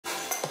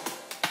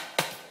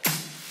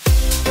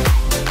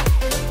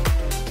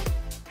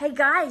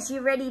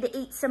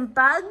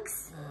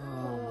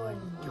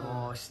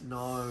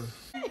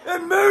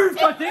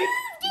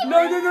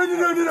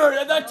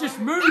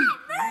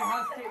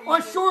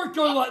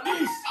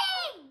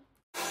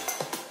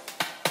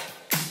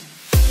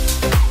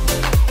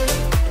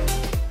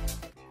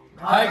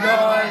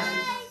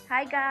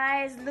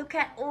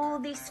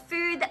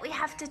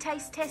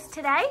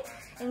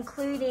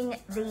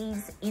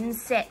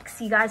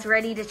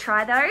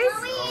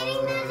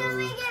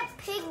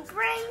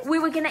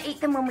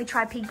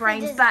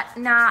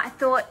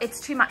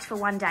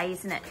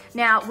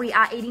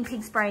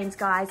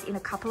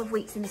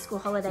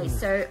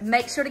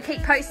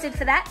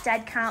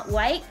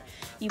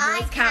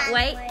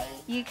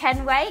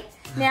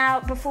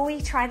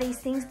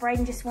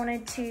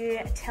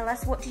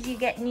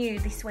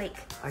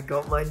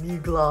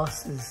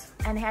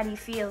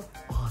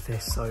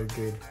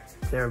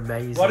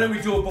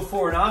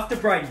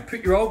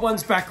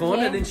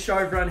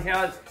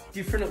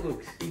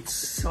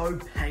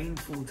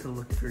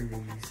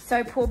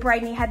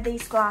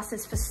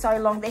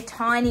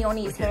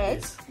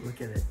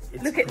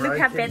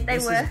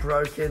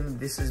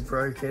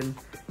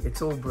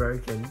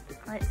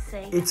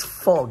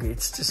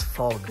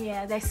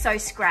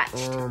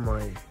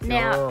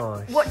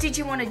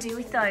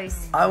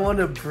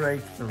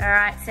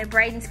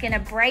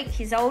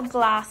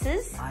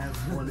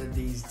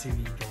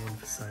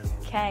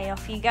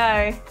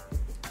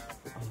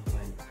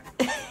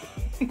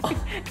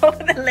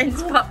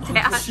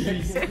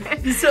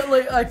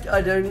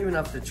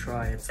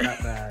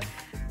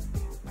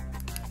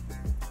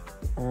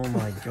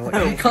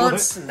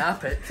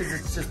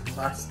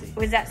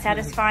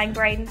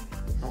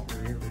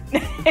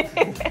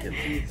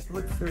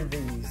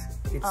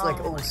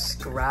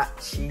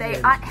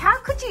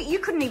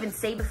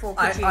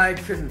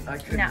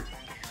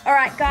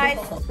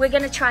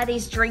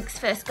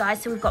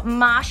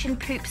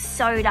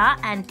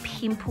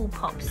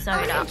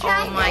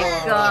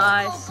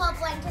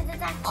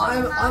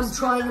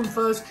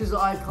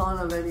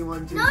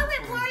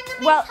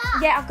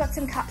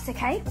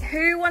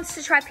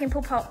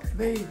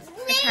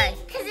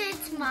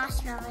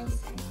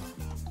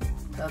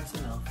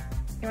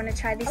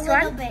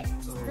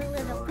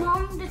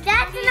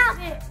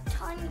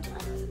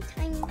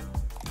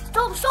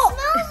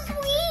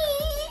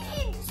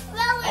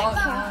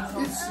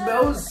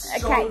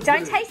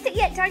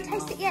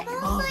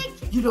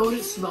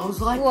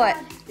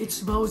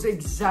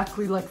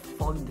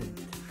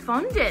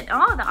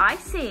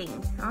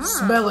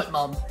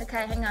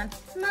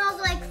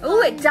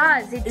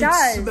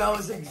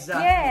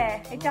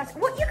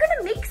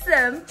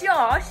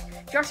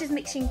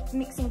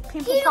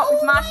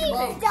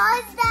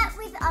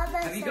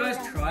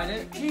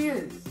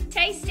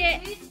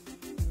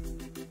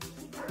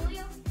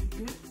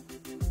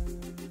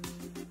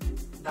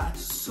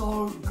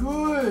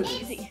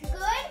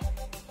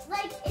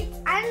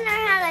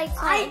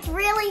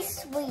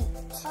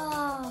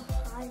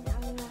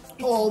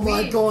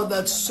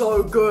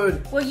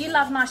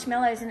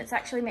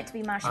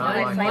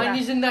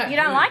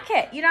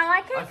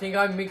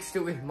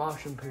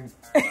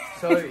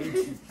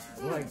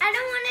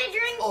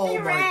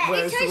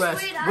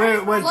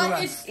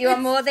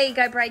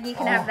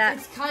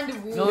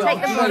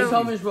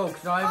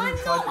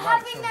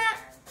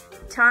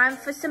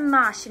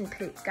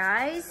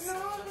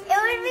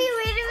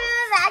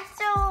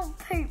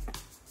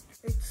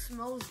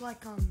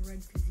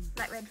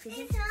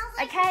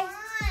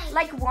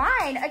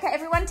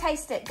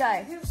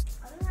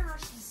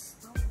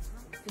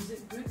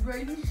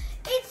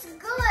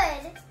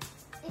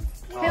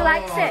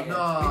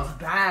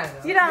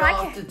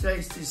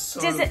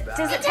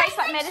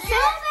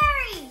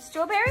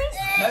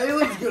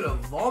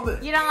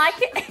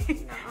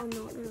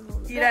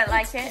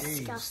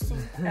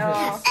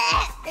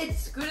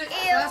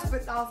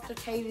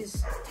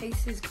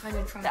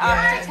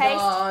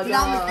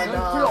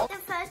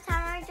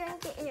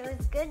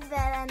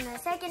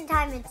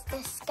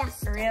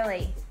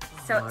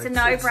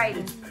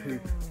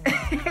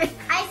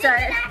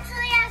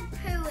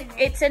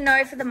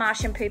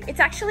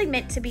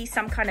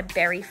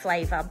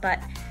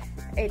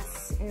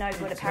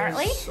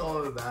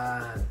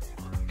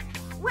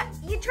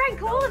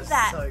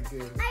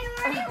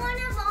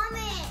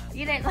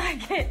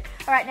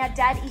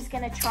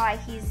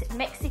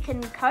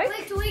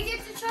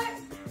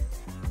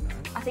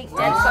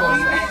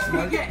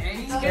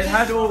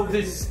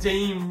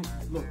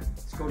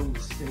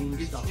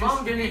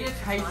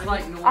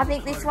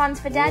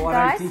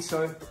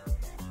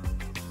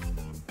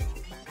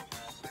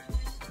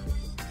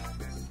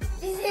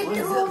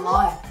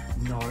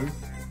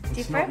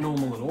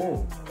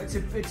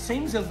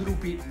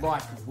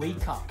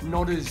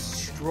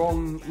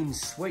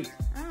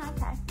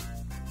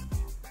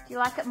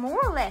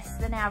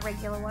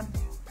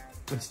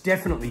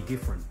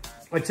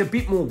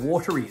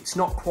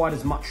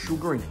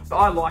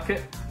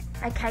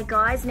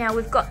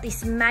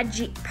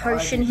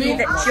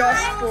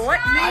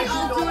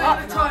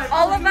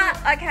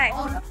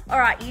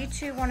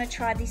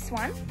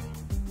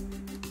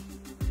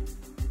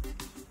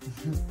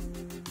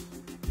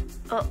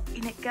Oh,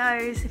 in it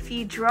goes. A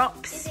few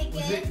drops.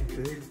 Is it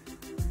good? Good.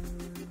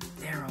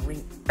 There,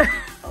 Ollie.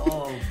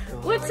 Oh,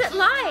 God. What's it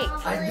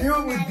like? I knew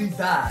it would be It's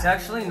bad.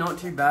 actually not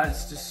too bad.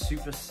 It's just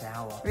super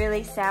sour.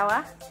 Really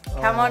sour?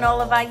 Come on,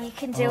 Oliver, you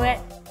can do it.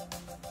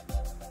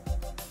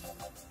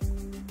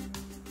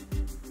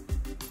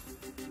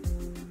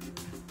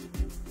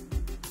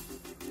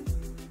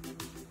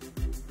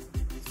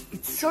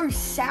 It's so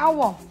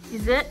sour.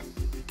 Is it?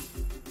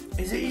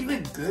 Is it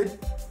even good?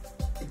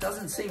 It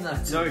doesn't seem that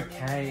It's good.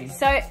 okay.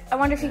 So, I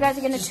wonder if you guys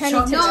are going to turn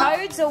chuck into it out.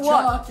 toads or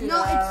what?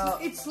 No,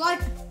 it's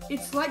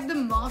like the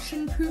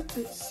Martian poop,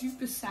 but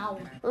super sour.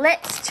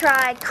 Let's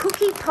try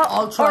cookie pop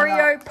I'll try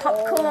Oreo that.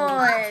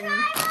 popcorn.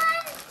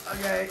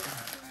 Okay.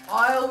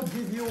 I'll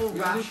give you a It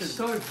looks ration.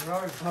 so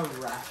gross. A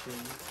ration.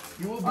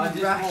 You will I be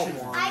just want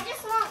rationed. one. I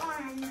just want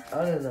one.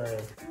 I don't know.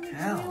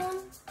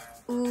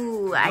 How?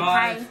 Ooh, okay.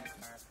 Guys.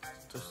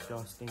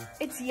 Disgusting.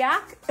 It's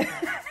yuck.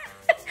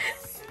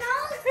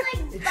 Smells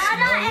like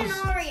butter and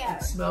Oreo.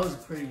 It smells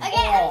pretty good.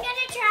 Okay, I'm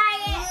gonna try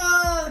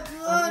it.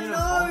 I'm gonna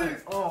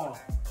vomit. Oh.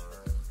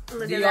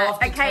 Look The at that.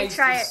 Okay, aftertaste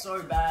try is it.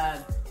 so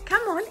bad.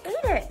 Come on,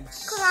 eat it.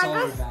 It's Can I so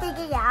go bad.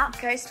 spit it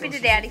out? Go spit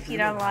it out if you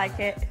don't like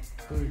it.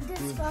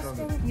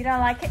 Disgusting. You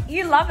don't like it?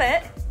 You love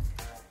it?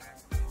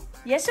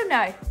 Yes or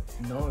no?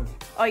 No.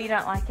 Oh, you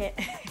don't like it?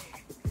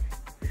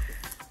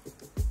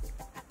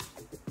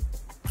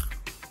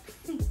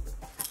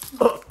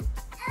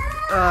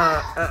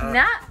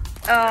 Nah.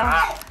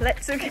 Oh,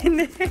 let's look in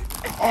there.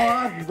 Oh,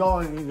 I'm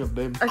going in a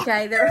bin.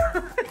 Okay, there.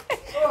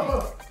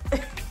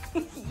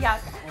 Yuck.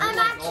 I'm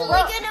actually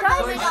guys, gonna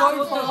So, vomit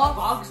so out.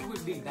 far, bugs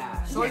would be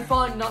bad. So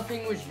far,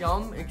 nothing was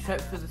yum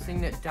except for the thing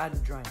that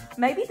Dad drank.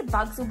 Maybe the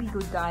bugs will be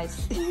good,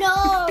 guys.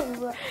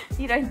 No.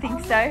 You don't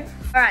think so?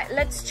 All right,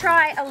 let's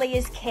try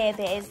Aliyah's Care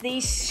Bears.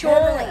 These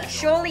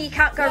surely you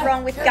can't go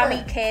wrong with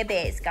gummy Care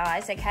Bears,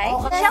 guys, okay?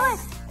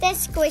 They're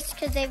squished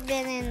because they've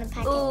been in the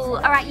package. Ooh,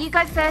 all right, you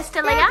go first,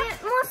 They're a Aliyah.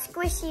 bit more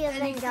squishier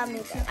than gummy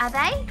bears. Are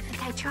they?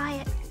 Okay, try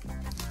it.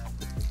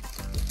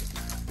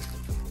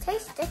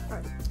 Tastes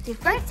different.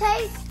 Different? It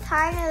tastes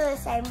kind of the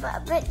same, but a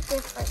bit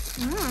different.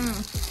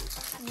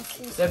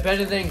 Mmm. They're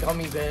better than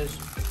gummy bears.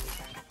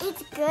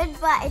 It's good,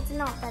 but it's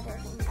not better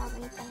than gummy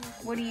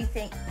bears. What do you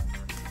think?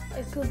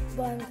 A good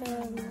one.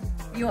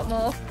 You want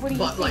more? What do you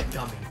But think? like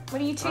gummy. What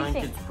do you two I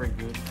think think? it's pretty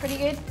good. Pretty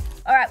good?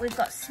 All right, we've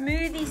got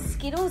smoothie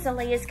Skittles.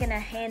 Aliyah's gonna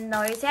hand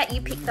those out.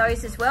 You pick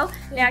those as well.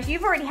 Now,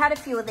 you've already had a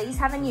few of these,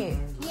 haven't you?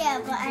 Yeah,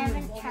 but I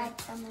haven't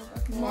tried some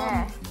of them.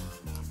 Yeah.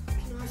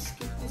 Can I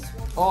skip this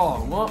one?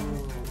 Oh, what?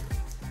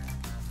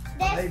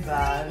 They're They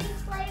bad.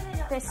 smoothie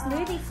flavored. They're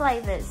smoothie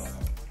flavors.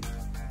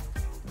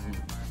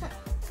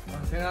 I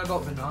think I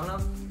got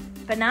banana.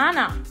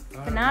 Banana.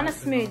 I Banana like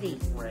smoothie.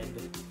 Red.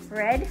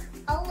 Red.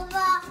 Oliver.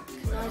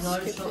 No,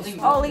 something.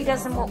 Ollie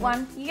doesn't want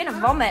one. You're gonna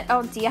vomit.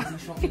 Oh dear.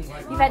 Something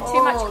like You've had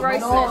too much Oh,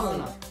 grossness.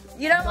 no.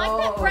 You don't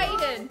like that,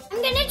 Brayden?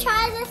 I'm gonna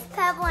try this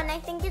purple one. I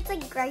think it's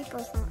like grape or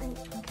something.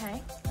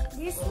 Okay.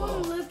 This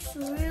one looks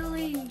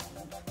really.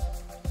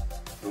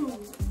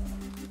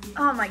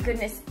 Oh my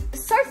goodness.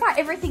 So far,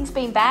 everything's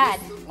been bad.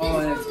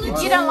 Oh,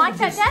 that's You don't like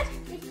that, Dad?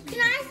 Can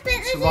I spit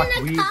this It's like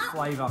in a weird cup?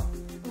 flavour.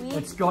 Weird.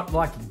 It's got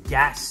like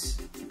gas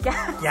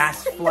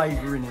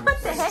flavour in it.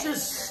 What the heck?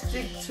 Just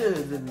stick to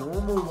the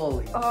normal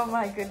lolly. Oh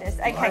my goodness.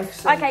 Okay,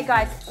 Lifesaver. okay,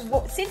 guys.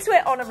 Well, since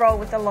we're on a roll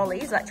with the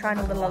lollies, like trying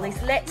all the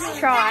lollies, let's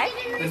try.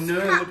 The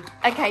nerd.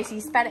 Okay, so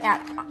you spat it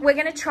out. We're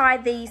gonna try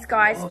these,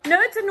 guys.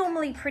 Nerds are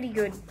normally pretty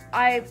good.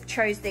 I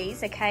chose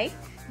these. Okay.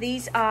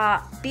 These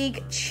are big,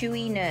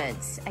 chewy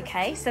nerds,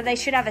 okay? So they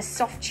should have a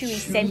soft, chewy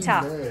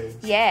centre. nerds.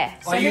 Yeah.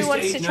 So I who used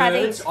wants to to eat try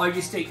nerds. these? I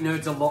used to eat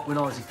nerds a lot when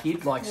I was a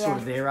kid, like sort Yeah.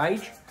 of their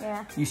age.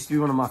 Yeah. Used to be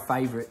one of my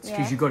favourites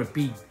because Yeah. you got a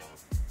big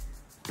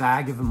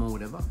bag of them or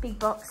whatever. Big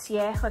box,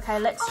 yeah. Okay,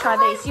 let's try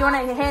these. You want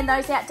to hand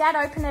those out, Dad?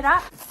 Open it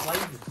up.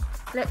 Flavors.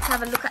 Let's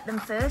have a look at them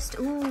first.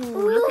 Ooh,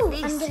 look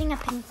at I'm this. getting a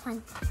pink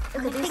one.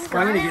 Look at this, I'm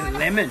gonna guys. get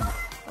lemon.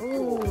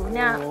 Ooh,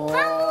 now.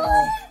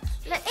 Oh.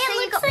 Let's It see, you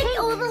looks got like pink.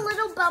 all the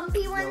little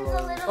bumpy ones,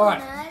 the little All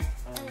right.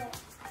 nerds.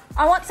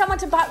 I want someone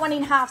to bite one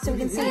in half so we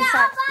can see Yeah, inside.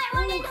 I'll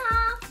bite one in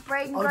half.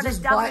 Brayden I'll got a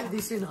just double. bite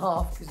this in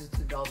half because it's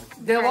a double.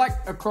 They're like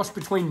a cross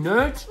between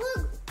nerds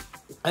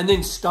and then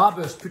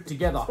Starburst put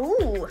together.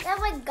 Ooh, They're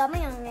like gummy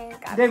on there.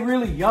 They're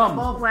really yum.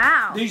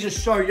 wow. These are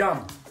so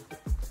yum.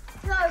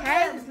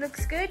 Okay,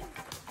 looks good.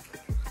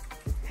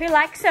 Who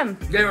likes them?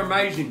 They're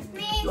amazing.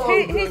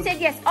 Who said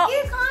yes? Oh,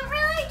 You can't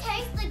really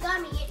taste the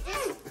gummy. It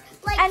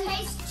just like And-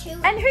 tastes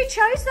chewy. and who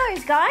chose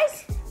those,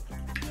 guys?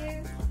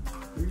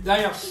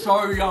 They are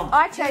so yum.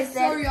 I chose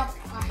them.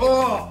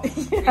 Oh, You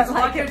don't It's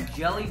like like a them.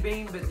 jelly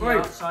bean, but the Wait.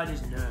 outside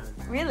is nerd.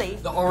 Really?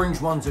 the orange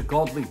ones are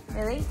godly.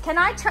 Really? Can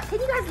I try? Can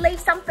you guys leave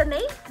some for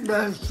me?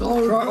 They're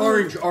so Try good.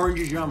 orange. Orange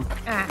is yum.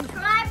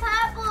 Try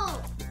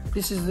purple.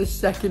 This is the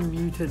second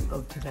mutant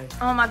of today.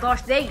 Oh my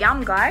gosh, they're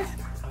yum, guys.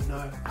 I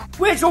know.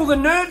 Where's all the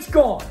nerds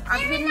gone?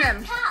 I've hidden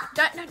them.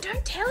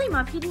 Don't tell him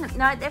I've hidden them.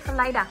 No, they're for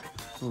later.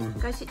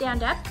 Go sit down,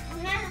 Dad.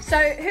 So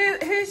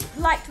who's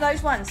liked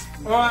those ones?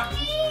 All right.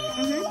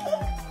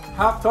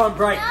 Half-time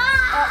break.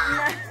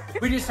 Oh, no.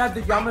 We just had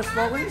the yummest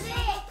lollies.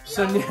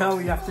 So now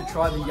we have to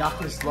try the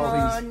yuckest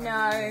lollies. Oh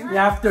no. You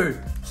have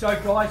to. So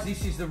guys,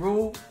 this is the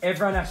rule.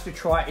 Everyone has to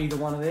try either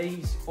one of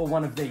these or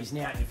one of these.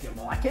 Now, if you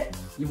like it,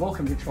 you're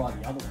welcome to try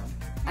the other one.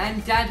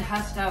 And Dad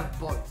has to have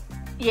both.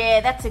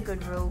 Yeah, that's a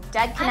good rule.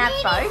 Dad can have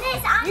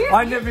both.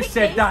 I never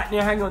said that.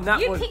 Now hang on,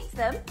 that You was... picked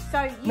them,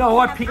 so you No, can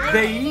I have picked both.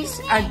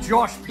 these and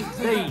Josh picked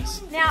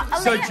these. Now,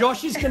 So Aliyah,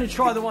 Josh is going to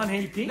try the one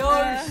he picked. No,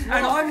 And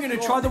I'm going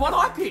to try the one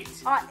I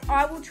picked.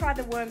 I will try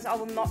the worms. I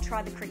will not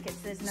try the crickets.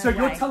 There's no So way.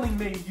 you're telling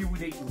me you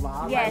would eat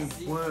lard Yes.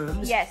 and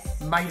worms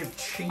Yes. made of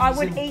cheese I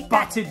would and eat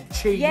that. buttered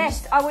cheese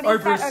Yes, I would eat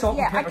over that. a salt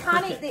Yeah, and I pepper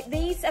can't cricket? eat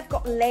these. Have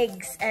got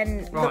legs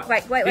and Right. look.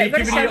 Wait. Here, I've got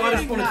to give show me, I you.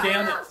 just want to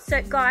down it.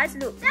 So guys,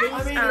 look. These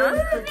are.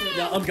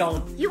 Yeah, I'm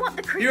going. You want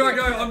the cricket? Here I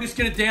go. I'm just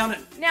going to down it.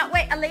 Now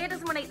wait, Aliyah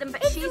doesn't want to eat them,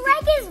 but Its she's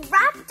leg is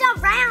wrapped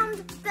around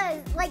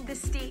the the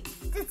stick.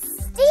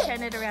 stick.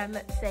 Turn it around.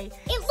 Let's see.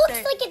 It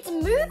looks like it's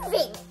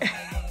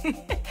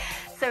moving.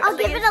 So I'll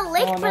give it a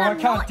lick, Oh, no, but I I'm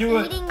can't not do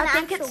it. eating the I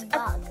think actual it's.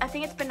 bug. I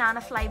think it's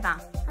banana flavour.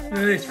 I'm not Look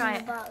at this. eating Try the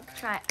it. bug.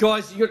 Try it.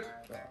 Guys,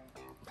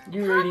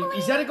 you're eating.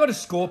 Is that got a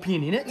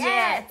scorpion in it?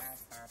 Yeah.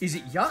 Is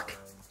it yuck?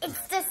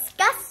 It's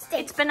disgusting.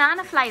 It's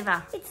banana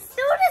flavour. It's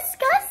so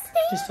disgusting.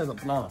 Just have a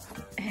banana.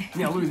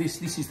 Now look at this.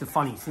 This is the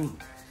funny thing.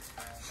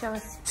 Show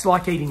us. It's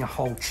like eating a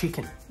whole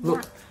chicken.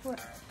 Look. What?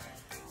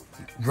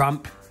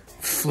 Rump,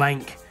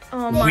 flank,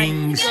 Oh my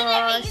wings,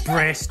 gosh.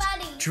 breast,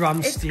 It's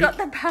drumstick. got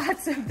the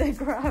parts of the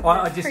grub.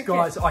 I just,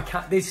 guys, I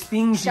can't. There's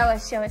things. Show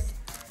us.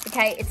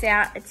 Okay, it's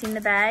out. It's in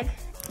the bag.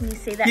 Can you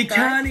see that, You guys?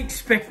 can't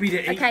expect me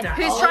to eat Okay, that.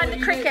 who's trying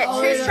the cricket?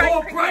 Who's trying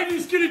the cricket?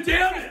 Braden's gonna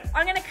down it.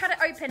 I'm gonna cut it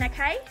open,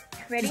 okay?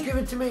 Just Ready? give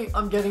it to me.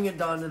 I'm getting it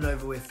done and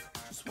over with.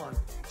 Just one.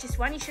 Just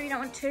one. You sure you don't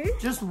want two?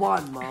 Just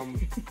one, Mum.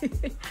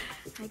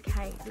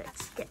 Okay,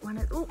 let's get one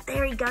of. Oh,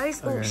 there he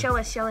goes. Oh, Okay. show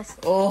us.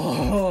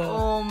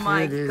 Oh. Oh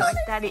my Here it is. god,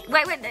 that is.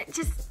 Wait,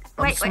 just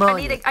wait.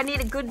 smelling I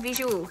need a good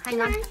visual.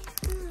 Hang on.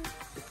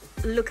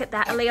 Look at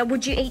that, Aliyah.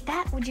 Would you eat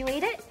that? Would you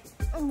eat it?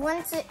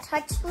 Once it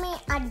touched me,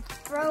 I'd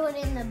throw it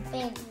in the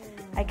bin.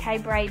 Okay,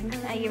 Braden,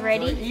 are you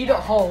ready? Eat it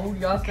whole.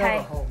 You have to Okay.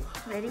 have it whole.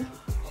 Ready?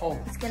 Whole.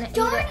 He's gonna eat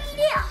Don't it. eat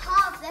it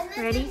half. Then there's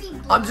Ready? gonna be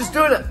blood. I'm just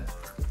doing it.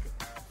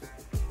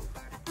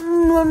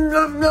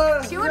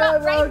 Chew it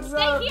up, Braden.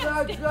 Stay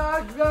here.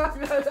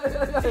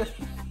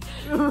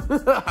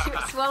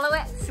 Swallow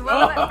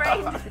it,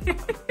 Braden.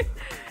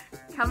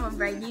 Come on,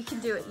 Braden. You can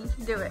do it. You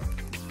can do it.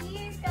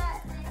 You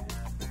got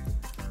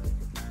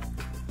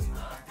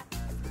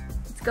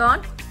It's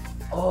gone.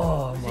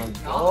 Oh my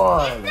it.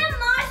 god. The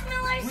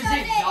marshmallow Was soda.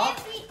 it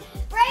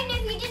yuck? Brian,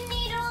 if you didn't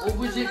eat all Or of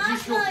was the it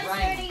just your marshmallow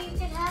brain? soda, you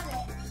could have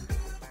it.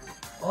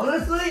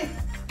 Honestly,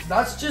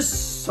 that's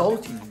just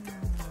salty.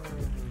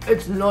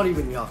 It's not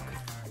even yuck.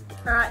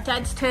 All right,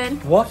 Dad's turn.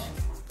 What?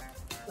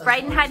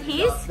 Braden had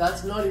his.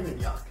 That's not even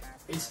yuck.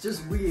 It's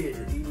just weird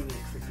eating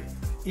a cricket.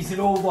 Is it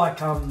all like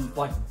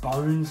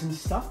bones and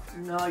stuff?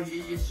 No,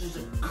 it's just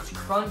it's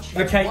crunchy.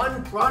 Okay. It's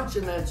one crunch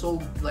and then it's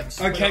all like.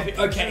 split Okay, up.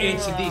 but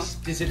answer this.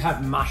 Does it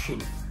have mush in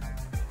it?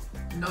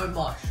 No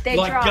mush. They're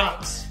Like dry.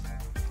 guts,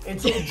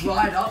 It's all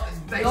dried up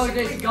and No,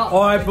 basically there's gut.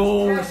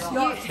 eyeballs,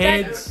 Yeah,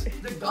 heads.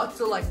 the guts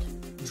are like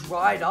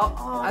dried up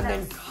and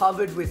then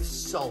covered with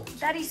salt.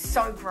 That is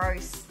so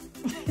gross.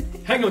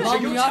 Hang on, so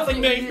Mum, you're you have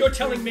telling to me eat you're it.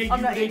 telling me you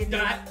I'm not would eat eating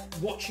that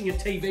watching a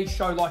TV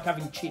show like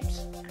having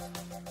chips?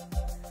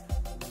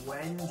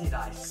 When did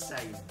I say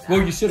that?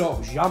 Well, you said I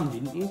was yum,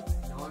 didn't you?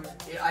 No,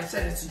 I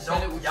said it's said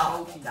not it was yuck,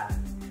 salty. Dad.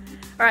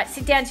 All right,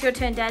 sit down. It's your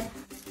turn, Dad.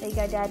 There you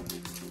go, Dad.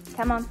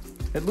 Come on.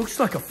 It looks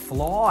like a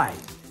fly.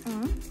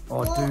 Oh,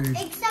 Well,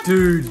 except-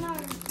 dude. no.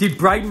 Did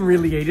Braden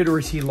really eat it, or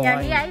is he Yeah,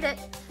 lying? he ate it.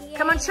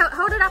 Come on,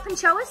 hold it up and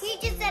show us. He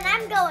just said,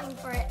 I'm going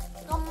for it.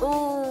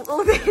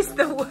 Oh, there's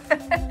the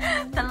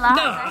the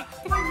larva.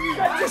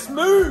 That just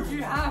moved.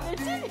 You have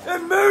to.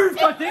 It moved,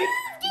 I think.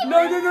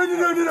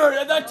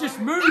 No. That just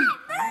moved.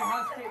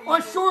 I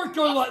saw it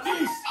go like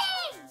this.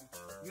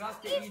 You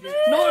have to eat it.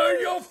 No,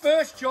 you're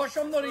first, Josh.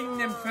 I'm not eating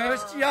them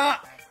first. Yuck.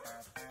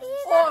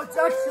 Oh, it's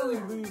actually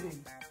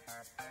moving.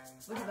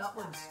 Look at that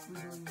one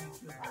squiggling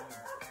into your hand.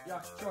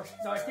 Yuck, Josh.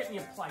 No, get me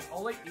a plate.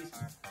 I'll eat this.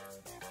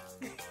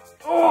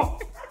 Oh.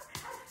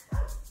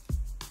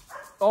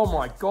 Oh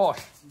my gosh.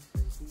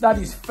 That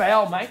is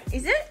foul, mate.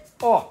 Is it?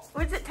 Oh,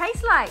 What does it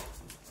taste like?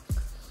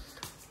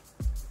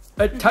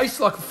 it tastes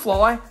like a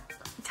fly.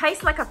 It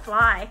tastes like a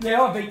fly.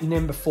 Yeah, I've eaten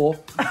them before.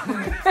 When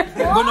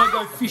I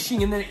go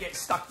fishing and then it gets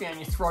stuck down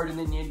your throat and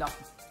then you end up,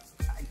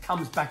 it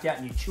comes back out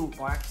and you chew it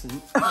by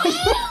accident.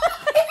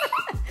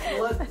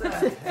 What the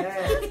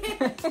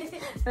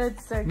heck?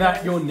 That's so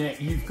Matt, your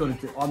neck, you've got to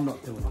do I'm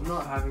not doing I'm it.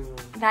 not having one.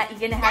 That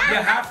you're gonna have.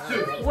 You have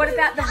to. What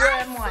about the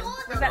worm one?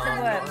 What about I'm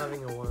the not worm?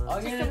 having a worm.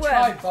 I'm Just gonna a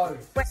try worm.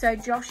 both. So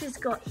Josh has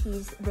got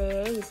his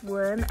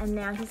worm, and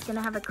now he's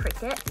gonna have a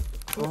cricket.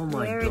 Oh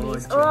my there it God,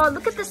 is. Josh. Oh,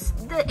 look at this,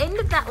 the end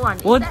of that one.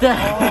 What Is the that,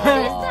 heck? What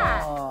is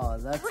that? Oh,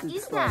 that's What its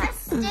is that?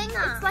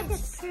 Stinger. It's like a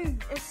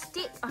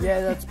stick.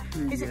 Yeah, that's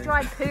poo. Is it yeah.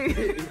 dried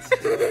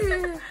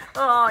poo?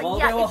 Oh, While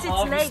yuck, they were it's its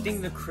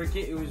harvesting legs. the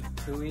cricket, it was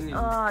pooing. And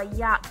Oh,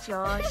 yuck,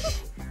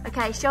 Josh.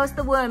 Okay, show us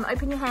the worm.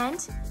 Open your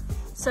hand.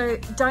 So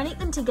don't eat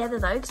them together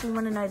though, because we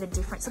want to know the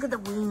difference. Look at the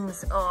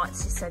wings. Oh,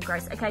 it's just so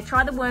gross. Okay,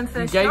 try the worm You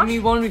first, gave Josh. me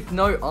one with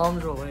no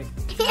arms or legs.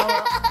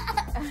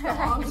 The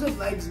arms and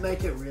legs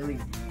make it really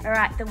weird. All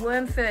right, the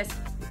worm first.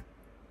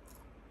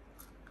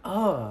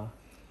 Oh.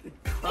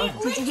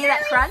 Did you hear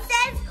that crunch?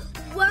 It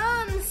says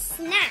worm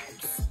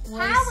snacks.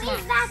 How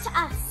is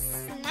that a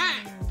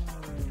snack?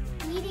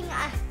 Eating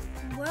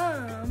a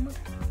worm.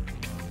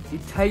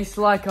 It tastes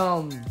like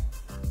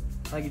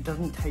it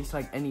doesn't taste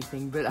like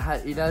anything, but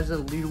it has a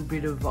little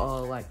bit of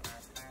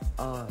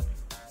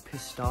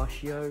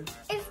pistachio.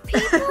 If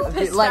people A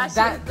bit like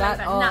that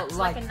nuts,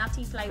 like a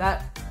nutty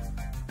flavour.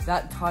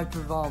 that type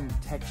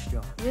of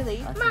texture.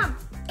 Really? Mum,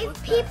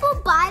 if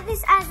people buy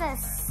this as a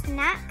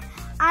snack,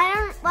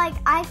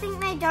 I think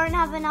they don't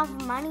have enough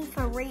money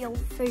for real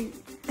food.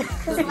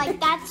 Because,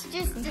 that's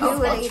just Who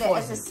would eat it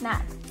as a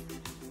snack?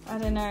 I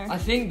don't know. I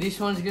think this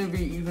one's gonna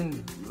be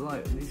even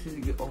this is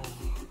good. Oh,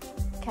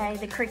 Okay,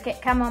 the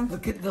cricket, come on.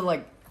 look at the oh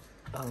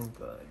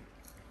god.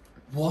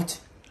 What?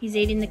 He's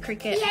eating the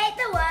cricket. He ate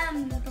the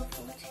worm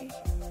before too.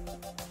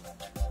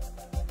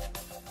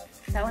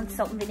 That one's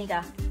salt and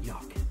vinegar.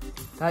 Yuck.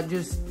 That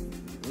just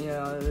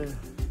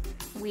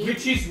Weird.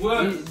 Which is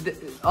worse?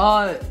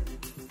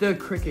 the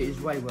cricket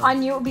is way worse. I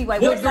knew it would be way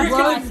Well, worse. That's the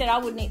why I worm- said I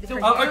wouldn't eat the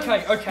cricket. Oh,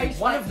 okay. Tastes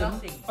One like of them.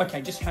 nothing.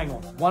 Okay, just hang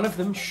on. One of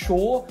them,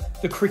 sure,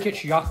 the cricket's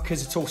yuck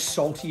because it's all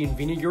salty and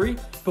vinegary.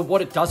 But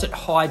what it does, it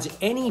hides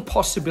any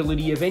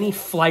possibility of any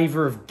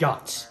flavour of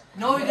guts.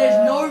 No,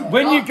 there's no.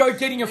 When you go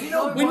getting a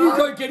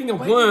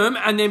what? worm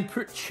and then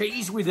put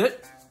cheese with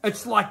it,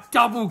 it's like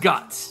double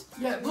guts.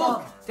 Yeah,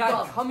 look,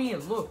 Dad, come here,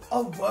 look.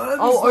 A worm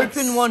I'll is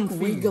open one for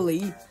you.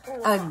 squiggly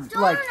and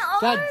Don't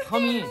Dad, open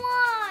come here.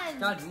 one.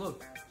 Dad,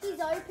 look. He's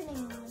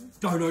opening one.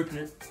 Don't open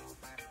it.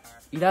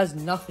 It has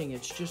nothing.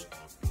 It's just.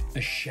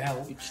 A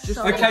shell. It's just.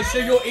 Okay, so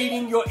you're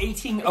eating a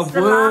It's the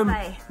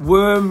larvae.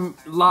 worm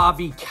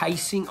larvae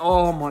casing.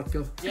 Oh my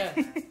god. Yeah.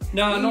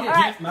 No, not All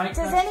right, yet, mate. does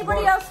That's anybody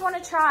right. else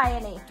want to try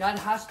any? Dad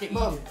has to eat it.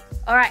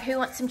 All right, who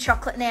wants some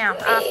chocolate now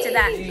after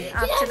that?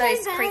 After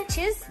those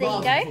creatures, there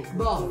you go.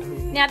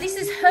 Mum, Now this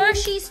is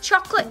Hershey's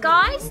chocolate,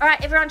 guys. All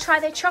right, everyone try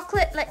their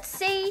chocolate. Let's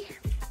see.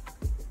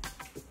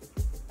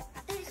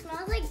 It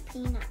smells like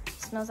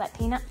peanuts. Smells like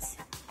peanuts.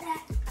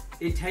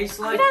 It tastes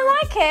You like. don't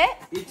like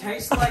it? It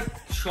tastes like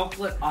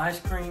chocolate ice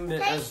cream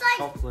that Tastes has like-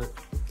 chocolate.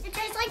 It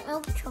tastes like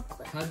milk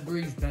chocolate.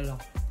 Cadbury's better.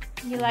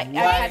 You like Way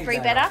Cadbury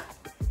better? better.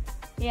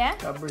 Yeah?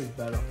 Cadbury's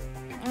better.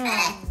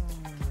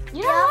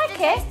 You don't like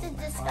it? Tasted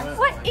disgusting.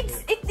 What?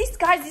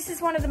 This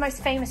is one of the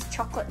most famous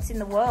chocolates in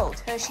the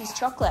world. Hershey's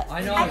chocolate.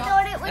 I know. I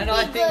thought it would and be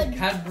I think good.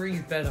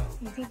 Cadbury's better.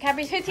 You think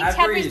Cadbury's? Who thinks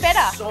Cadbury's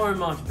better? so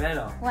much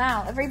better.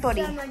 Wow,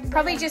 everybody. So much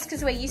Probably better. just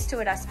because we're used to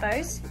it, I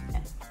suppose.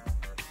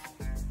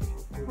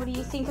 What do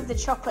you think of the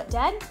chocolate,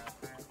 Dad?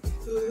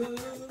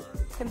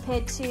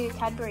 Compared to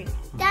Cadbury.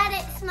 Dad,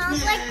 it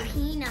smells like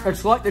peanuts.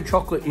 It's like the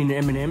chocolate in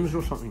M&M's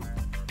or something.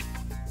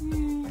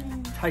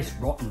 Tastes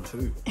rotten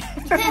too.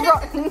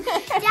 Rotten.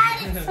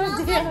 Dad, it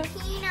smells like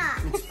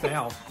peanuts. It's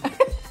foul.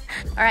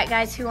 All right,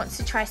 guys, who wants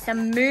to try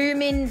some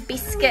Moomin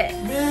biscuits?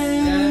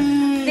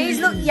 These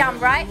look yum,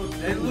 right?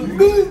 They look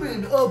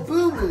Booming,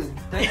 booming.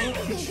 They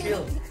look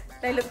chill.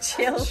 They look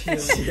chill.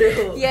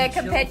 Chill. Yeah,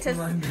 compared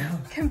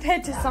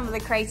to some of the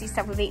crazy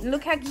stuff we've eaten.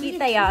 Look how cute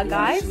they are,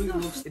 guys.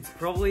 It's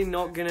probably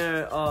not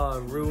gonna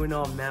ruin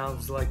our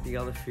mouths like the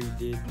other food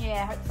did.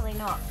 Yeah, hopefully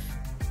not.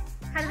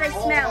 How do they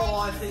smell? Oh,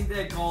 I think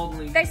they're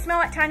godly. They smell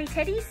like tiny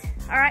teddies.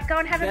 All right, go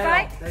and have a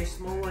bite. They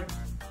smell like.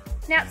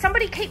 Now,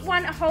 somebody keep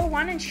a whole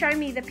one and show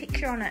me the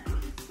picture on it.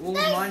 All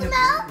They mine smell-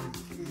 are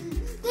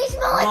They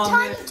smell like Mom,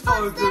 tiny they're so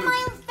tots. They're good.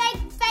 my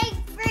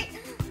favorite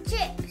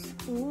chips.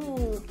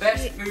 Ooh.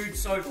 best food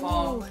so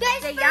far. Best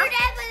They're food yum.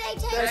 ever. They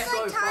taste Best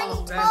like so tiny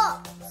far,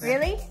 best. tots.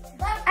 Really?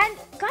 And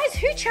guys,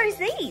 who chose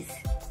these?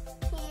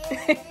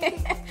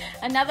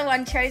 Another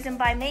one chosen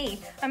by me.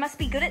 I must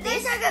be good at They're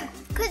this. so good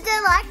because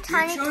they're like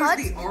tiny chose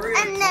tots the Oreo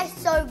and they're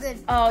so good.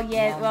 Oh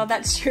yeah, well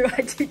that's true.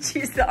 I did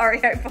choose the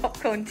Oreo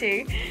popcorn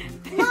too.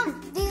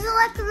 Mom, these are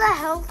like the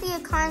healthier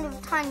kind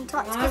of tiny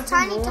tots because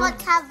tiny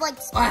tots have like.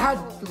 I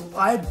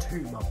had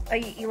two, Mum. Oh,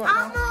 you want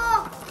one?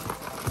 Mom,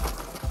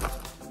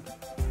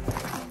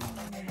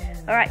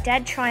 All right,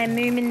 Dad, try a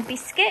Moomin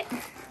biscuit.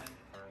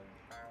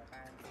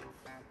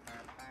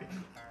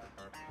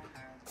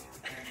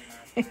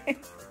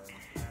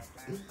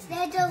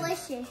 they're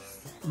delicious.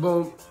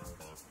 Well,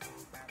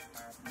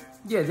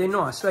 yeah, they're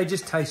nice. They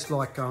just taste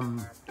like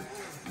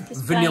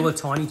Just vanilla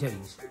tiny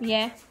teddies.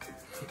 Yeah. No,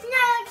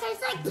 it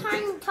tastes like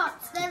tiny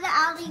tots. They're the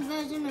Aldi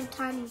version of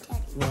tiny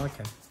teddy. Well,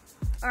 okay.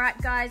 All right,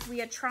 guys,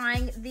 we are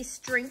trying this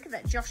drink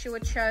that Joshua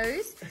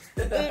chose.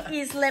 It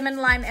is lemon,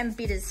 lime, and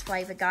bitters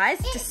flavour, guys,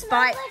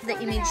 despite smells like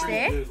the image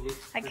lemonade.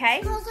 there. Okay.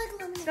 It smells like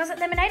lemonade. Smells like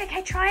lemonade.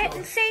 Okay, try it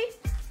and see.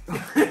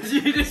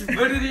 You just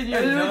put it in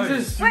your nose.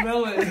 Just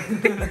smell it.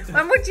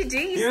 And what'd you do?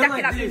 You You're stuck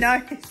like it up your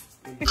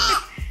nose.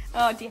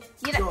 Oh dear.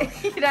 You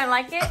don't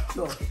like it?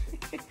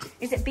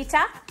 Is it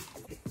bitter?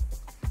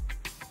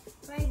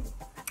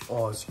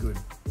 Oh, it's good.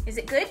 Is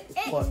it good?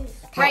 What?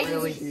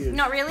 Braden, really.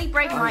 not really.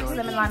 Braden likes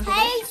lemon lime.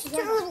 Tastes too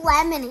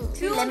lemony.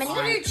 Who wants to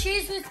Lemony. do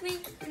cheers with me?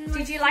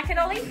 Did you like it,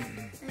 Ollie?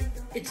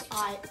 It's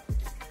I.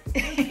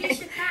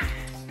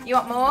 You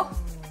want more?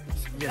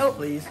 Yes, Oh.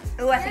 please.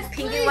 Oh, I think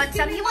Pingu wants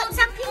some. You want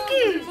some,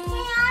 Pingu?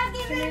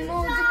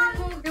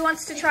 Who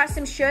wants to try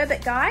some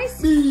sherbet, guys?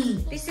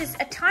 This is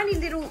a tiny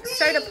little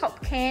soda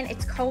pop can.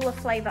 It's cola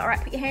flavour. All right,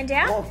 put your hand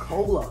down. Oh,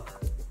 cola.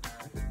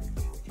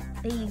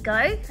 There you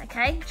go.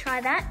 Okay, try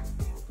that.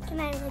 Can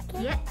I lick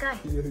it? Yeah, go.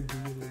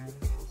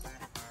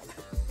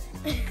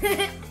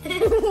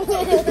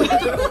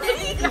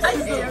 You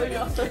don't really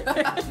have some.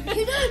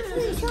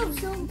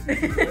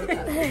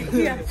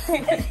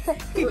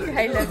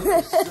 Caleb.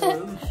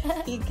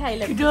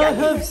 Caleb. Can I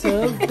have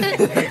some?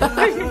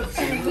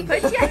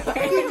 Put your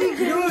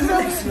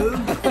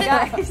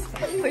guys,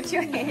 put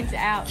your hands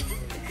out.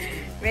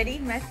 Ready,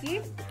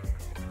 Matthew?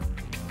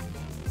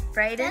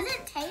 Braden? Does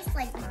it taste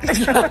like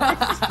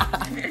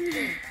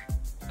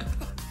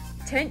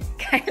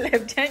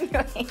Caleb, turn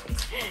your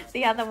hands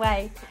the other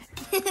way.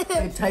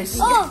 It tastes.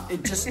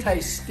 It just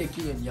tastes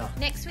sticky and yuck.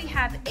 Next we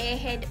have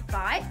Airhead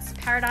Bites,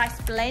 Paradise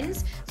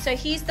Blends. So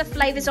here's the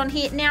flavours on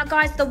here. Now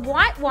guys, the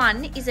white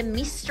one is a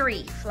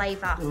mystery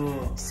flavour.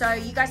 So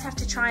you guys have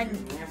to try and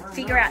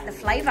figure out the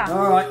flavour.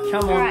 All right,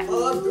 come on.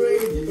 All right,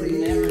 Green,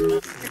 please.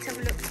 let's have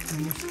a look.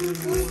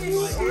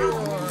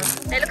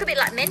 They look a bit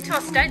like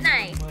Mentos, don't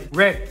they?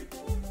 Red.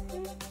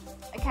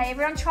 Okay,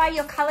 everyone try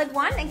your coloured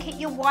one and keep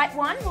your white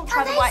one. We'll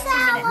try Are the they white in a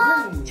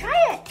sour? minute. Try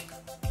it.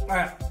 All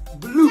right,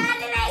 blue.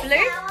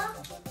 Blue?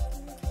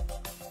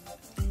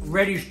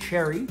 Red is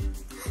cherry.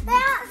 They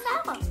aren't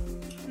sour.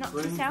 Not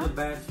too sour.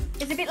 best.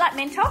 It's a bit like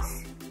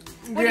Mentos.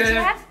 What did you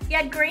have? You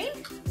had green?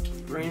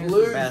 Green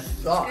Blue sucks.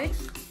 Good.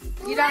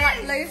 You don't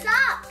like blue?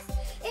 Sucks.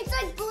 It's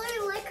like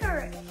blue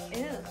licorice.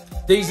 Ew.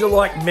 These are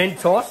like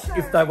Mentos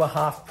if they were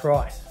half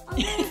price.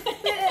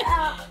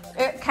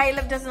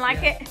 Caleb doesn't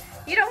like it.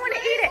 You don't want to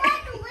eat it.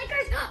 Like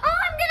licorice. Oh,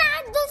 I'm gonna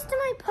add this to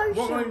my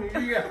potion.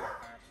 Yeah.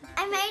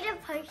 I made a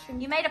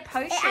potion. You made a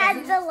potion. It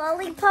has the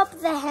lollipop,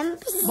 the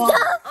hemp stuff,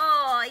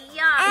 Oh,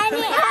 yum. and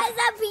it has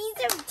a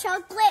piece of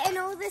chocolate and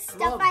all the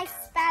stuff I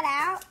spat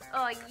out.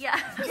 Oh, yeah.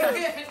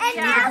 And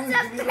now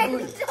some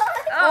Mentos.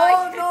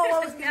 Oh, no, I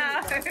was no.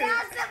 Now some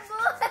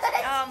more.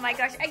 Oh, my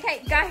gosh.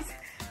 Okay, guys.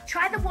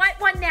 Try the white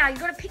one now. You've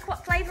got to pick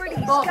what flavour it is.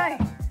 Mom. Go.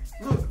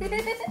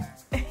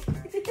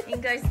 In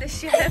goes the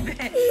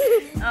sherbet.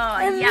 Oh,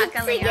 I'm yuck,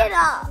 mixing it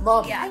Aliyah. up.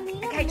 Mom, Yeah.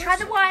 Okay, try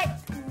the white.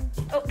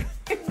 Oh.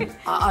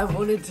 I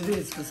wanted to do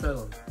this for so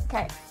long.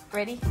 Okay,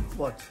 ready?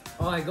 Watch.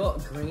 Oh, I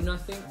got green, I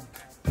think.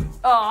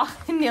 Oh,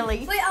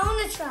 nearly. Wait, I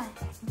want to try.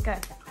 Go.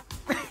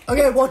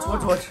 Okay, watch.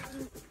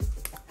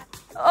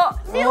 Oh,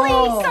 nearly.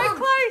 Oh. So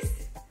close.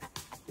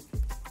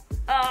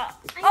 Oh,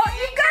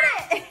 you got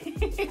it.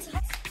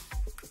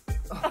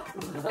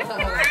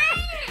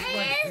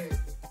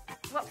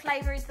 What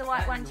flavour is the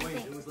white one, do you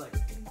think?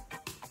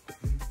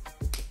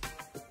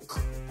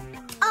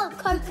 Oh,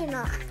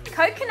 coconut.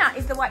 Coconut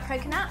is the white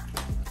coconut.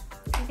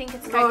 Do you think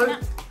it's No.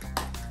 coconut?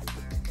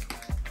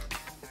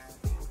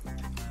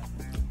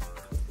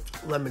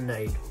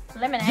 Lemonade.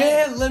 Lemonade.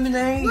 Yeah,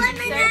 lemonade.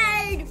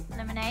 Lemonade.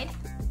 Lemonade.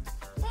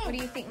 What do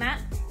you think,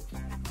 Matt?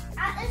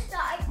 At the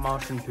start.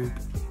 Martian poop.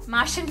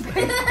 Martian poop.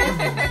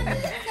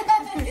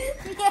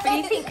 What do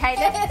you think,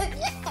 Caleb?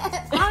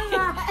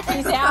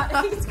 He's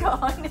out. He's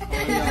gone. He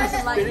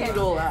doesn't like Spitting it. it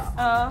all out.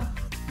 Oh.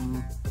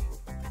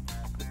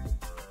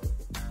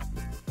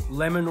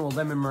 Lemon or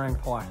lemon meringue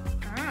pie.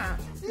 Ah.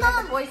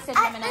 Mom, The boy said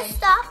at lemonade. the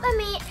start for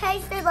me it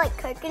tasted like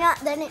coconut,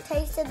 then it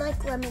tasted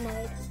like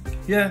lemonade.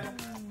 Yeah,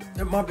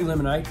 it might be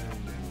lemonade.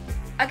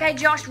 Okay,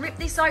 Josh, rip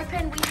this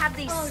open. We have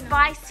these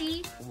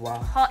spicy,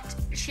 hot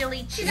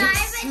chili Should chips. I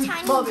have a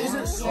tiny Mom, bowl? is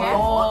it so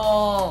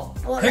Oh,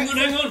 Hang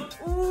on.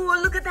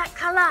 Ooh, look at that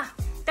colour.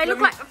 They look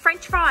like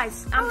French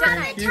fries, don't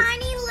A they?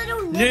 tiny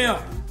little nip.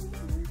 Now.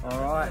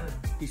 All right.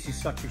 This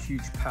is such a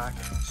huge pack,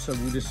 so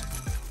we'll just.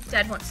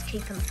 Dad wants to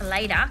keep them for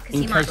later because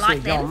In he might case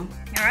like they're them.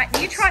 All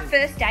right, you try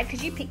first, Dad,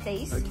 because you picked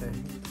these. Okay.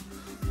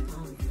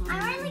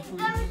 I only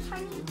got a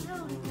tiny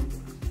little.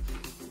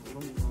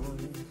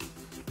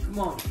 Come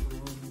on.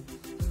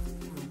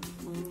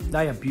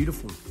 They are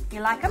beautiful.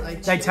 You like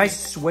them? They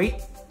taste sweet,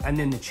 and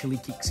then the chili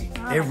kicks in.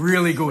 They're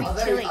really good. Are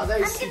Chili.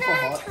 they I'm super gonna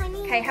have a hot? tiny.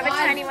 Okay, have a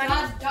tiny one.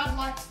 Dad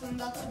likes them,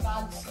 that's a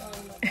bad sign.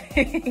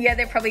 Yeah,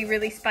 they're probably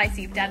really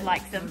spicy if Dad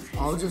likes them.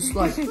 I'll just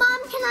like Mom,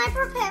 can I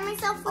prepare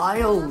myself with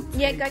I'll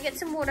Yeah, go get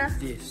some water.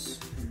 This.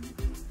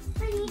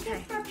 I need to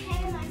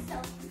prepare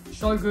myself.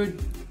 so good.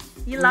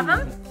 You love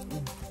them?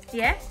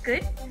 Yeah,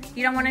 good.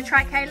 You don't want to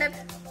try, Caleb?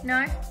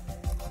 No?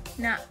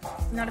 No,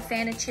 not a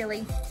fan of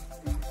chili.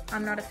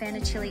 I'm not a fan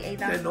of chili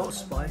either. they're not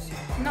spicy.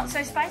 Not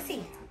so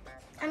spicy.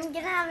 I'm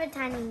gonna have a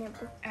tiny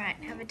nibble. All right,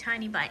 have a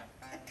tiny bite.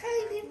 A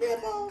tiny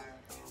nibble.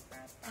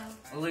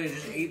 Aliyah,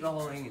 just eat the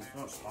whole thing. It's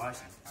not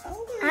spicy.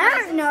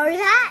 I don't know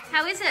that.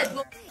 How is it?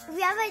 If you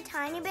have a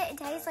tiny bit, it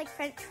tastes like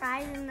French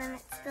fries, and then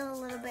it's still a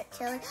little bit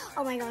chilly.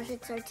 Oh my gosh,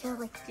 it's so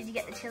chilly. Did you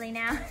get the chili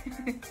now?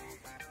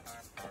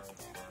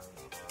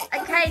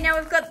 Okay, now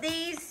we've got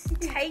these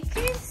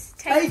takers.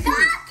 Take it.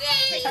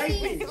 Takis.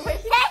 Take it.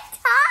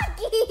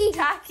 Takis.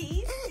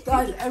 Takis.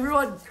 Guys,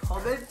 everyone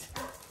comment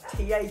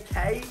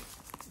TAK-IS.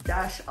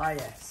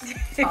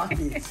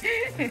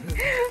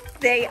 Takis.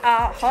 They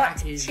are hot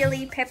Takis.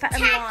 chili, pepper,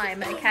 and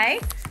lime, okay?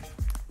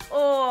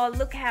 Oh,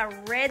 look how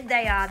red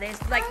they are.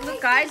 There's like,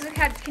 look guys, look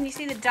how, can you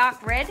see the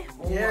dark red?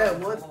 Yeah,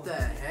 what the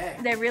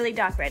heck? They're really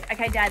dark red.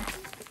 Okay, Dad.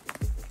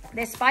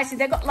 They're spicy.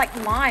 They've got like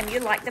lime. You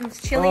like them,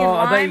 chili Oh, and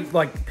are they lime?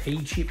 like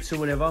pea chips or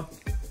whatever?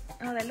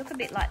 Oh, they look a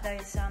bit like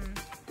those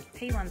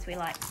pea ones we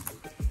like.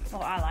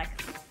 Or I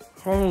like.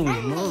 Holy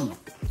moly.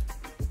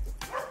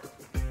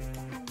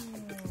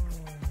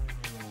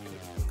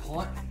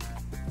 Hot.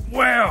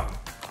 Wow.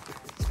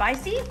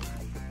 Spicy?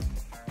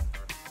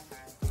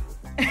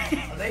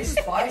 Are they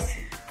spicy?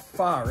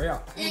 Far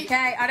out.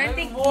 Okay, I don't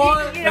think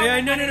What? you don't Hey,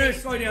 want no, one no, of no,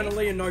 these. slow down,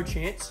 Aliyah, no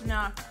chance.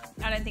 No,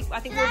 I don't think. I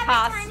think we'll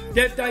pass.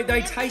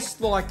 They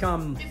taste like,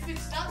 If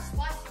it's not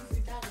spicy, if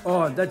it doesn't.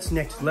 oh, that's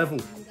next level.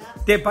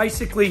 They're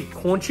basically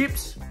corn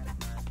chips.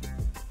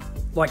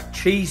 Like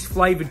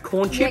cheese-flavored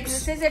corn Yeah, 'cause it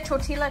chips says they're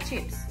tortilla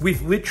chips.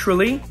 with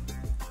literally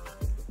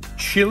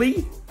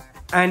chili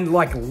and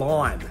like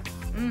lime.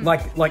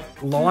 Like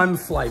lime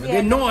flavour. Yeah.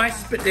 They're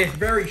nice, but they're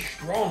very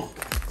strong.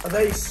 Are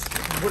they?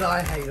 Would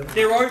I hate them?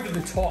 They're over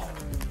the top.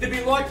 They'd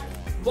be like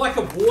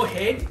a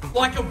warhead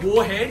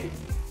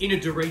in a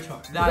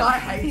Dorito. Would I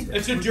hate it?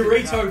 It's a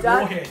Dorito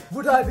Dad, warhead.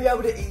 would I be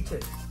able to eat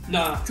it?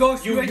 Nah,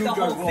 Josh, you ate you'll the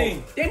go whole wrong.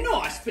 thing. They're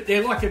nice, but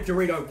they're like a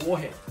Dorito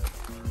warhead.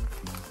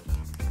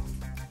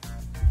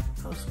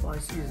 How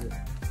spicy is it?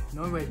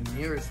 Nowhere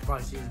near as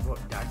spicy as what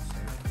Dad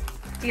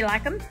said. Do you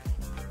like them?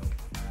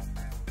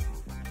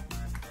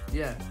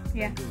 Yeah.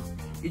 Yeah.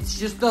 It's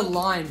just the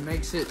lime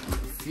makes it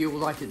feel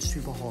like it's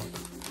super hot.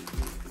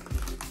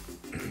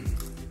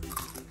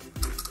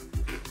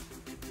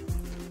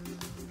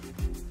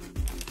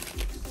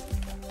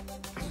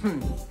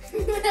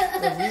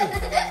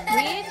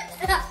 Weird?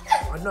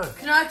 I know.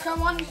 Can I try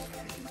one?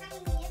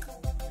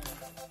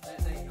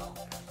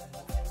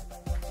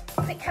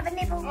 Quick, have a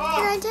nibble. Can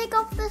I take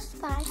off the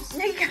spice?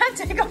 No, you can't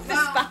take off the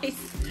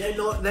spice.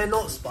 They're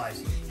not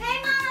spicy.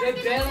 Hey, Mom.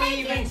 They're barely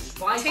even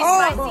spicy. Too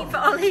spicy for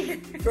Ollie.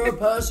 For a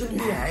person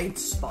who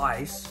hates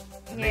spice,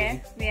 Yeah,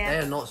 they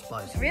yeah. are not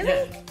spicy.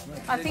 Really?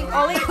 I think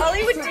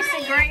Ollie would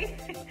disagree.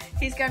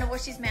 He's going to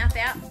wash his mouth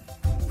out.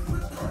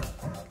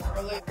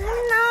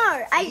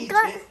 No, I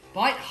got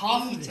Bite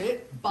half of Eat it.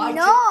 it, bite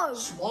No. it,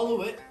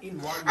 swallow it in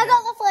one. I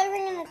got the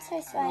flavoring and it's so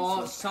spicy.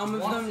 Oh,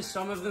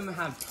 some of them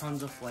have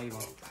tons of flavor.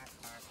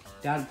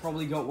 Dad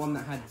probably got one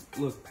that had,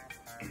 look.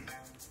 Oh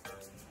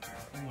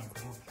my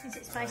god. Is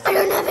it spicy? I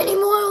don't have any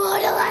more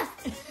water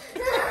left.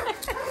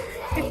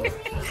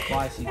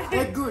 Spicy.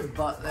 They're good,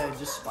 but they're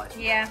just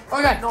spicy. Yeah.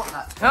 Okay, Not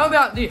that. how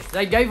about this?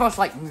 They gave us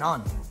like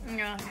none.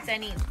 No, it's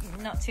only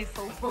not too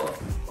full.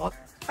 Oh,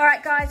 All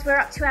right, guys, we're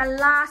up to our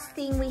last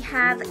thing. We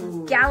have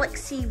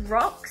Galaxy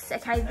Rocks.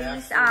 Okay,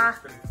 these are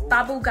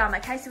bubble gum.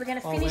 Okay, so we're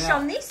going to finish wow.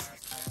 on this.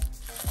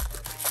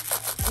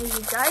 Here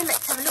you go.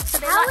 Let's have a look. So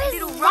they're How like is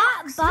little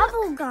that rocks.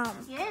 bubble gum?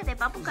 Yeah, they're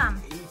bubble gum.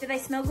 Do they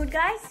smell good,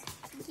 guys?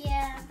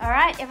 Yeah. All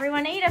right,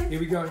 everyone eat them. Here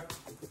we go.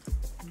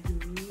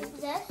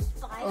 They're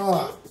spicy.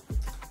 Oh,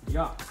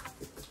 yeah.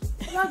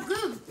 They're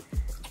good.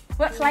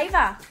 What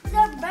flavour?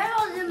 They're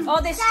better than Oh,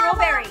 they're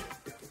strawberry.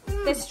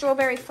 They're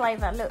strawberry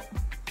flavour. Look.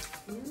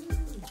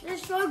 They're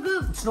so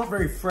good. It's not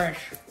very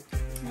fresh.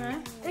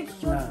 No? It's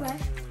so No.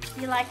 fresh.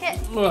 You like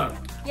it? Look.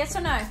 Yes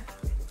or no?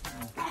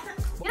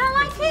 You don't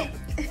like it?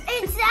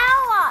 It's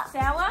sour.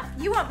 Sour?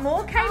 You want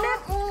more,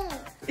 Caleb?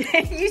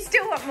 You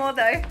still want more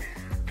though.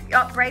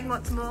 Oh, Braden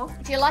wants more.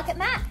 Do you like it,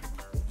 Matt?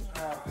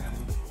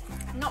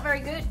 Not very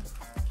good.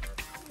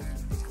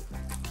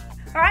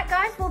 All right,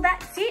 guys. Well,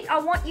 that's it. I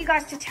want you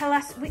guys to tell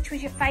us which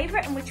was your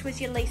favourite and which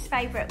was your least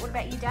favourite. What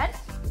about you, Dad?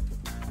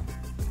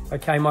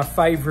 Okay, my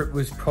favourite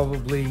was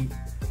probably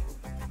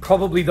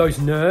those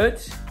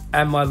nerds,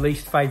 and my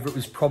least favourite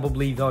was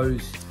probably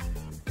those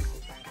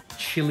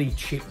chili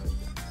chip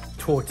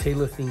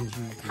tortilla things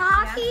you do.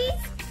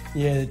 Takis.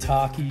 Yeah, the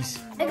Takis.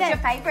 What's your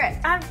favourite?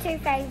 I have two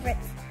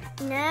favorites.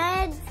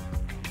 Nerds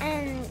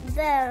and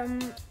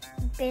the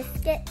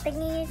biscuit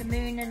thingies. The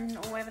moon and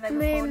or whatever they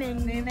were called.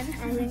 Moomin.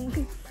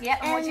 Moomin. Yeah,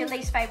 and what's your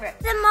least favourite?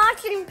 The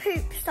Martian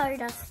poop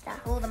soda stuff.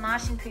 Oh, the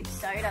Martian poop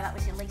soda. That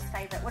was your least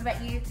favourite. What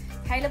about you,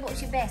 Caleb? What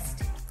was your best?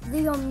 The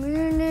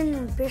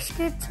Moomin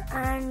biscuits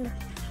and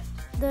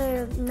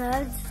the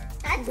nerds.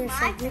 That's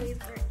my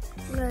favorite.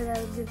 No,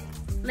 they're good.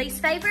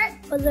 Least favourite?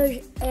 Or those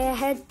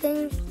airhead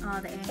things. Oh,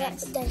 the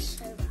airheads. They're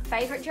so good.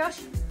 Favourite, Josh?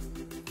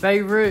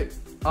 Favorite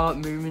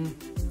Moomin.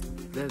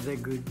 They're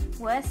good.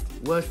 Worst?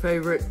 Worst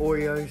favorite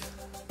Oreos.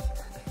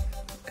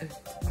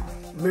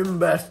 Moon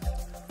best,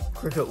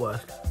 cricket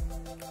worst.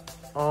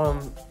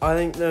 I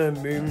think the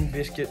moon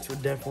biscuits were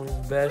definitely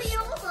the best.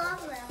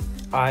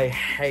 I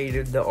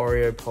hated the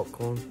Oreo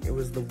popcorn. It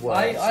was the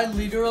worst. I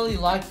literally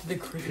liked the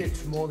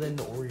crickets more than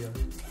the Oreo.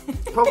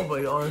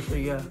 Probably,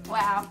 honestly, yeah.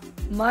 Wow.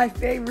 My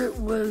favorite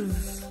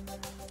was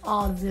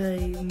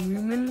the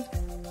Moomin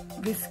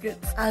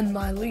biscuits, and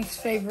my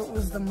least favorite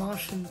was the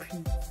Martian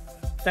poop.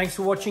 Thanks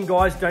for watching,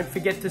 guys. Don't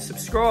forget to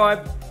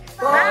subscribe.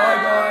 Bye,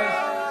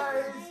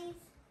 guys.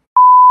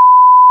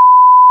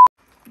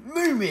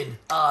 Moomin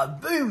are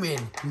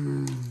booming.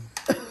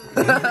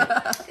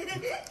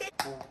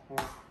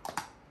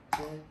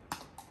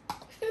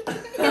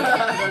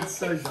 That's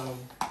so dumb.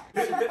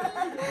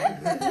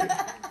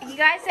 You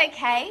guys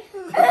okay?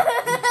 Too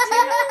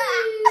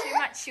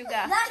much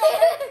sugar.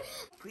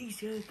 Please,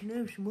 can I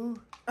have some more?